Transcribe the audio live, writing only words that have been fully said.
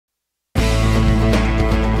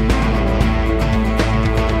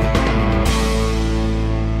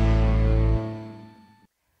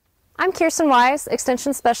I'm Kirsten Wise,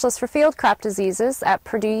 Extension Specialist for Field Crop Diseases at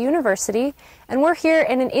Purdue University, and we're here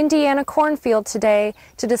in an Indiana cornfield today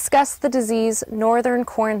to discuss the disease Northern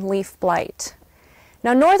Corn Leaf Blight.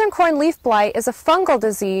 Now, Northern Corn Leaf Blight is a fungal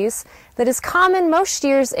disease that is common most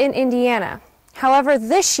years in Indiana. However,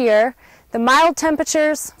 this year, the mild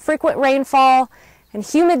temperatures, frequent rainfall, and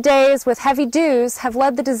humid days with heavy dews have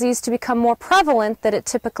led the disease to become more prevalent than it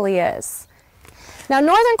typically is. Now,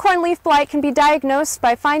 Northern Corn Leaf Blight can be diagnosed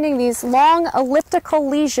by finding these long elliptical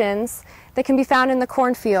lesions that can be found in the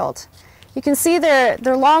cornfield. You can see they're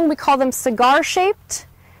long, we call them cigar-shaped,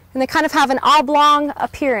 and they kind of have an oblong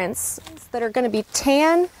appearance that are going to be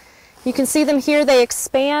tan. You can see them here, they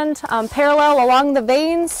expand parallel along the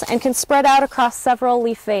veins and can spread out across several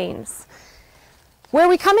leaf veins. Where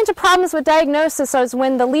we come into problems with diagnosis is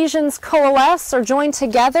when the lesions coalesce or join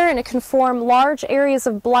together and it can form large areas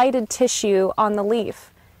of blighted tissue on the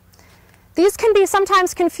leaf. These can be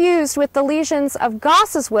sometimes confused with the lesions of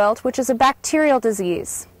Goss's wilt, which is a bacterial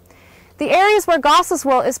disease. The areas where Goss's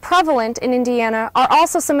wilt is prevalent in Indiana are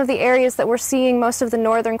also some of the areas that we're seeing most of the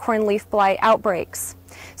Northern Corn Leaf Blight outbreaks.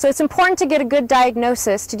 So it's important to get a good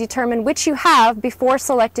diagnosis to determine which you have before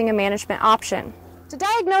selecting a management option. To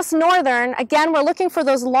diagnose Northern, again, we're looking for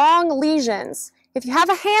those long lesions. If you have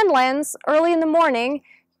a hand lens early in the morning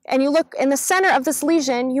and you look in the center of this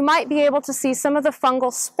lesion, you might be able to see some of the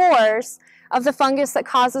fungal spores of the fungus that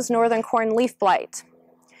causes Northern Corn Leaf Blight.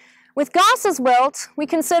 With Goss's wilt, we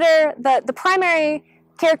consider the primary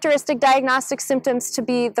characteristic diagnostic symptoms to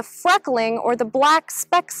be the freckling or the black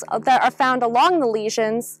specks that are found along the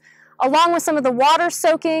lesions, along with some of the water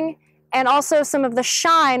soaking and also some of the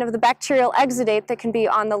shine of the bacterial exudate that can be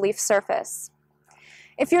on the leaf surface.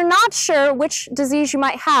 If you're not sure which disease you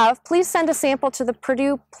might have, please send a sample to the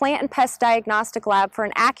Purdue Plant and Pest Diagnostic Lab for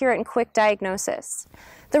an accurate and quick diagnosis.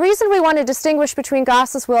 The reason we want to distinguish between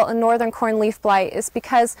Goss's wilt and Northern Corn Leaf Blight is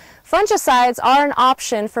because fungicides are an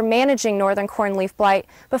option for managing Northern Corn Leaf Blight,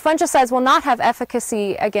 but fungicides will not have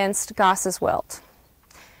efficacy against Goss's wilt.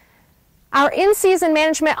 Our in-season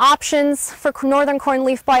management options for Northern Corn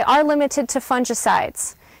Leaf Blight are limited to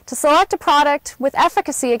fungicides. To select a product with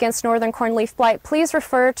efficacy against Northern Corn Leaf Blight, please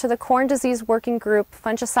refer to the Corn Disease Working Group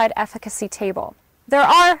Fungicide Efficacy Table. There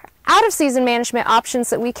are out-of-season management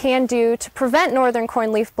options that we can do to prevent Northern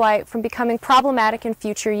Corn Leaf Blight from becoming problematic in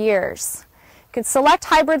future years. You can select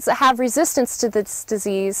hybrids that have resistance to this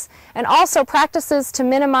disease, and also practices to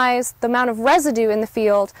minimize the amount of residue in the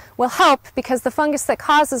field will help because the fungus that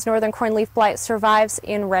causes Northern Corn Leaf Blight survives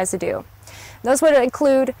in residue. Those would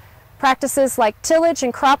include practices like tillage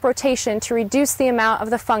and crop rotation to reduce the amount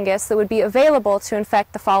of the fungus that would be available to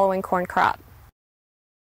infect the following corn crop.